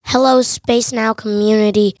Hello, Space Now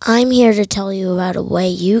community. I'm here to tell you about a way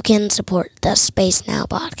you can support the Space Now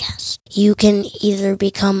podcast. You can either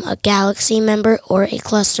become a Galaxy member or a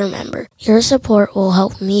Cluster member. Your support will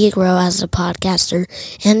help me grow as a podcaster,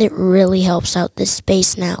 and it really helps out the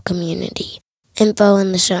Space Now community. Info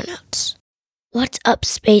in the show notes. What's up,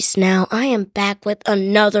 Space Now? I am back with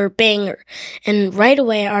another banger. And right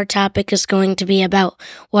away, our topic is going to be about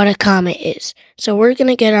what a comet is. So we're going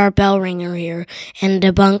to get our bell ringer here and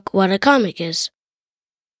debunk what a comet is.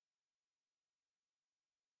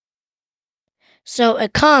 So a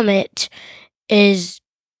comet is,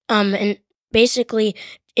 and basically,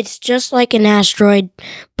 it's just like an asteroid,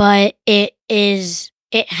 but it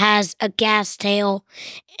has a gas tail,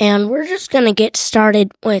 and we're just going to get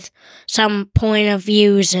started with some point of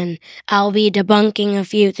views, and I'll be debunking a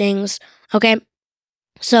few things, okay?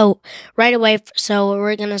 So, right away,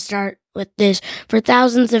 we're going to start with this. For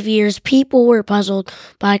thousands of years, people were puzzled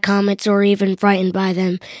by comets or even frightened by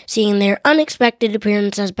them, seeing their unexpected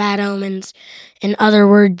appearance as bad omens. In other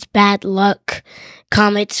words, bad luck.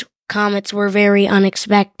 Comets were very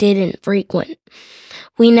unexpected and frequent.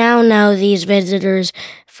 We now know these visitors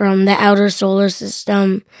from the outer solar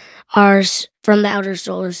system are from the outer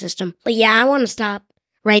solar system. But yeah, I want to stop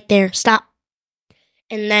right there. Stop.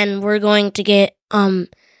 And then we're going to get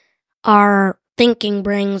our thinking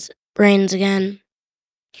brains again.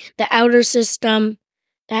 The outer system.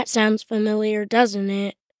 That sounds familiar, doesn't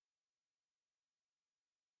it?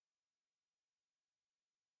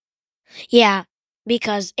 Yeah,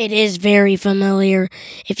 because it is very familiar.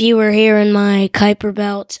 If you were here in my Kuiper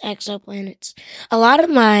Belt's exoplanets, a lot of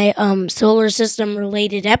my solar system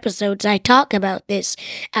related episodes, I talk about this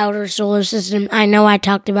outer solar system. I know I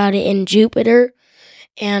talked about it in Jupiter,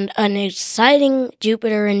 and an exciting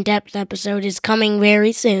Jupiter in depth episode is coming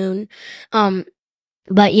very soon.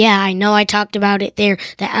 But yeah, I know I talked about it there.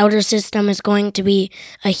 The outer system is going to be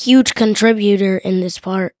a huge contributor in this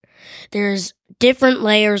part. There's different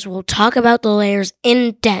layers. We'll talk about the layers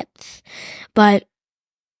in depth, but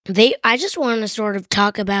I just want to sort of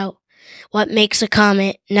talk about what makes a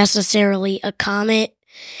comet necessarily a comet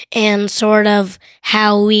and sort of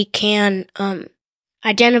how we can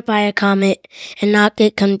identify a comet and not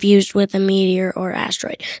get confused with a meteor or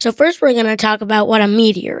asteroid. So first we're going to talk about what a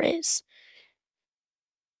meteor is.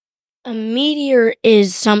 A meteor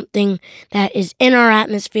is something that is in our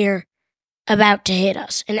atmosphere about to hit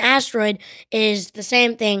us. An asteroid is the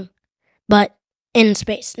same thing, but in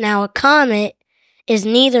space. Now, a comet is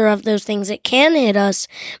neither of those things. It can hit us,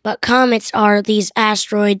 but comets are these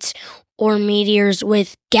asteroids or meteors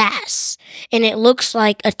with gas, and it looks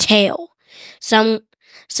like a tail. So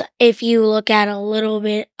if you look at a little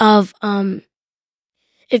bit of,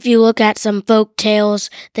 if you look at some folk tales,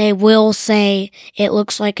 they will say it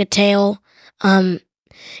looks like a tail.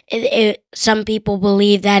 Some people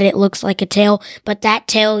believe that it looks like a tail, but that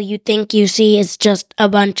tail you think you see is just a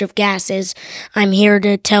bunch of gases. I'm here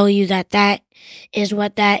to tell you that that is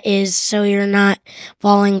what that is, so you're not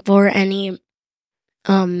falling for any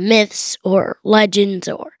myths or legends,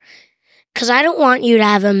 or because I don't want you to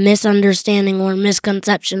have a misunderstanding or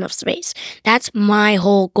misconception of space. That's my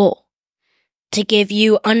whole goal. To give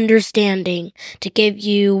you understanding, to give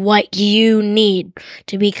you what you need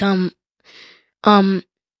to become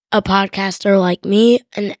a podcaster like me,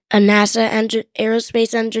 a NASA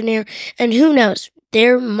aerospace engineer, and who knows,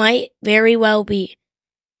 there might very well be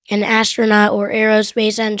an astronaut or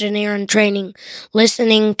aerospace engineer in training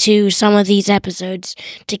listening to some of these episodes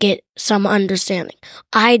to get some understanding.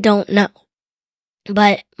 I don't know.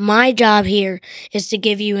 But my job here is to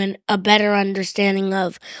give you a better understanding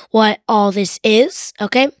of what all this is,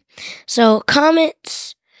 okay? So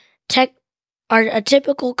comets are a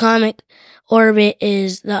typical comet orbit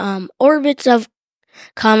is the orbits of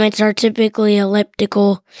comets are typically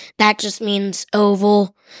elliptical. That just means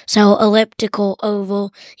oval. So elliptical,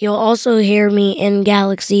 oval. You'll also hear me in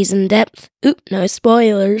galaxies in depth. Oop, no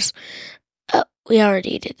spoilers. Oh, we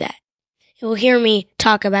already did that. You'll hear me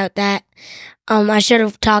talk about that. I should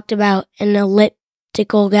have talked about an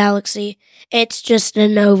elliptical galaxy. It's just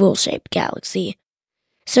an oval-shaped galaxy.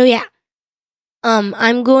 So yeah,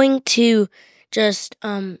 I'm going to just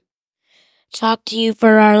talk to you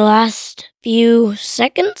for our last few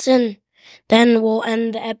seconds, and then we'll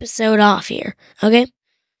end the episode off here. Okay?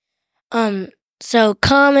 So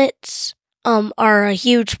comets are a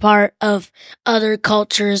huge part of other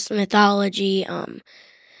cultures' mythology.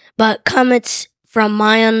 But comets, from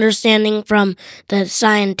my understanding, from the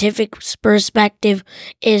scientific perspective,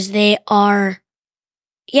 is they are,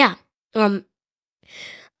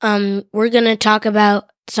 we're gonna talk about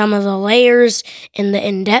some of the layers and the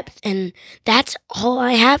in depth. And that's all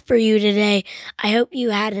I have for you today. I hope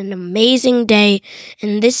you had an amazing day.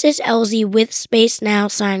 And this is Elsie with Space Now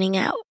signing out.